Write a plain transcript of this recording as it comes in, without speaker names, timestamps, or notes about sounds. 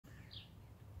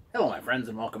Hello, my friends,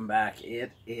 and welcome back.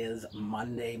 It is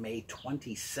Monday, May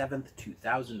 27th,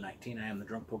 2019. I am the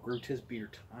Drunk Poker. 'Tis beer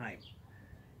time.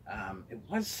 It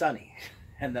was sunny,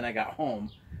 and then I got home,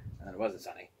 and it wasn't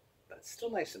sunny, but it's still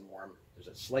nice and warm. There's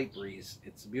a slight breeze.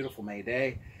 It's a beautiful May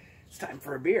day. It's time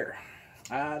for a beer.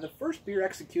 The first beer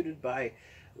executed by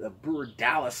the brewer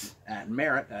Dallas at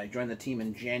Merritt. I joined the team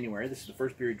in January. This is the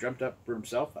first beer he dreamt up for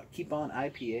himself. Keep On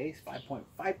IPA,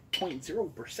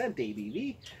 5.0%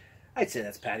 ABV. I'd say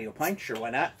that's patio pint. Sure,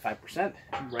 why not? 5%,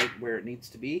 right where it needs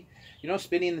to be. You know,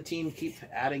 Spinny and the team keep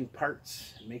adding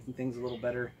parts, making things a little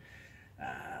better.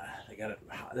 They got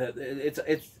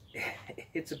it.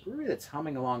 It's a brewery that's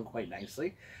humming along quite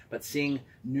nicely, but seeing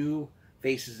new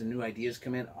faces and new ideas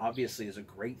come in obviously is a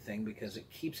great thing because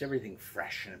it keeps everything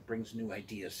fresh and it brings new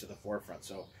ideas to the forefront.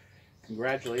 So,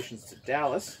 congratulations to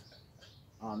Dallas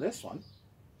on this one,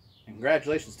 and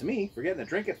congratulations to me for getting to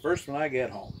drink it first when I get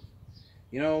home.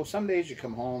 You know, some days you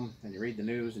come home and you read the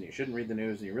news and you shouldn't read the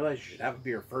news and you realize you should have a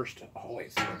beer first,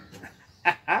 always.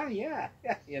 yeah,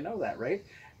 you know that, right?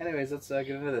 Anyways, let's get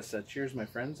into this. Cheers, my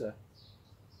friends.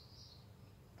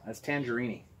 That's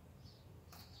Tangerine.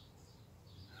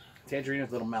 Tangerine with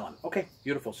a little melon. Okay,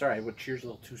 beautiful. Sorry, I would cheers a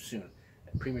little too soon.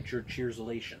 Premature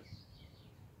cheersolation.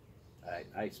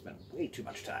 I spent way too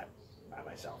much time by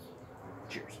myself.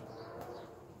 Cheers.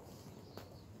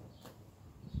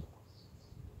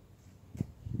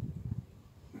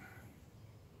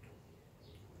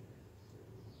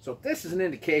 So this is an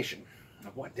indication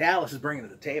of what Dallas is bringing to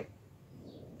the table.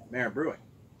 Merritt Brewing.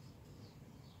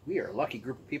 We are a lucky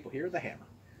group of people here at the Hammer.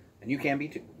 And you can be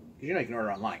too. Because you know you can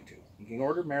order online too. You can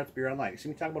order Merritt's beer online. You see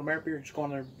me talking about Merritt beer, just go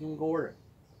on there and go order it.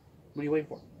 What are you waiting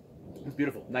for? It's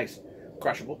beautiful, nice,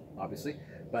 crushable, obviously.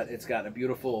 But it's got a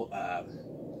beautiful,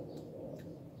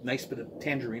 nice bit of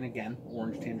tangerine again,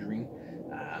 orange tangerine,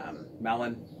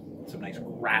 melon, some nice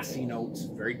grassy notes,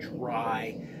 very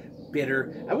dry,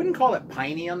 bitter. I wouldn't call it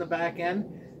piney on the back end,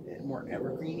 more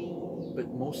evergreeny,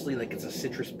 but mostly like it's a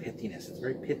citrus pithiness. It's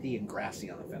very pithy and grassy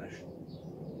on the finish.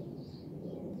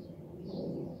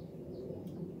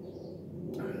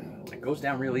 It goes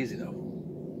down real easy though.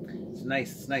 It's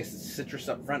nice. It's nice. It's citrus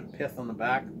up front, pith on the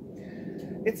back.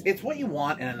 It's what you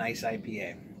want in a nice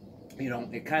IPA. You know,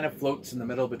 it kind of floats in the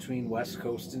middle between West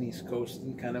Coast and East Coast,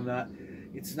 and kind of not.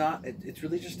 It's not. It's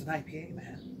really just an IPA,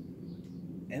 man.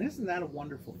 And isn't that a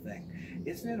wonderful thing?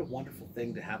 Isn't it a wonderful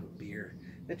thing to have a beer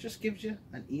that just gives you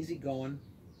an easygoing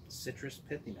citrus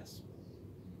pithiness?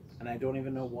 And I don't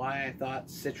even know why I thought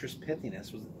citrus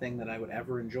pithiness was the thing that I would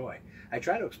ever enjoy. I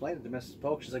tried to explain it to Mrs.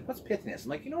 Polk. She's like, what's pithiness? I'm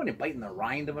like, you know when you bite in the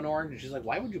rind of an orange? And she's like,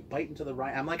 why would you bite into the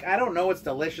rind? I'm like, I don't know. It's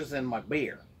delicious in my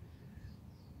beer.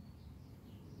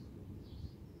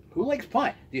 Who likes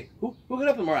pine? Who got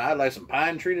up in the morning? I'd like some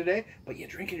pine tree today. But you're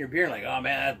drinking your beer like, oh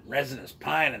man, that resin is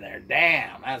pine in there.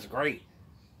 Damn, that's great.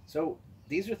 So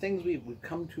these are things we've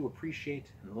come to appreciate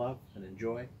and love and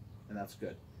enjoy, and that's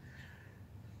good.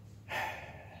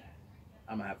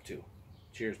 I'm gonna have two.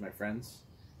 Cheers, my friends.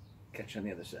 Catch you on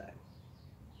the other side.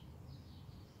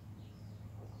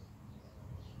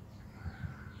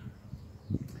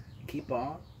 Keep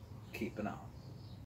on keeping on.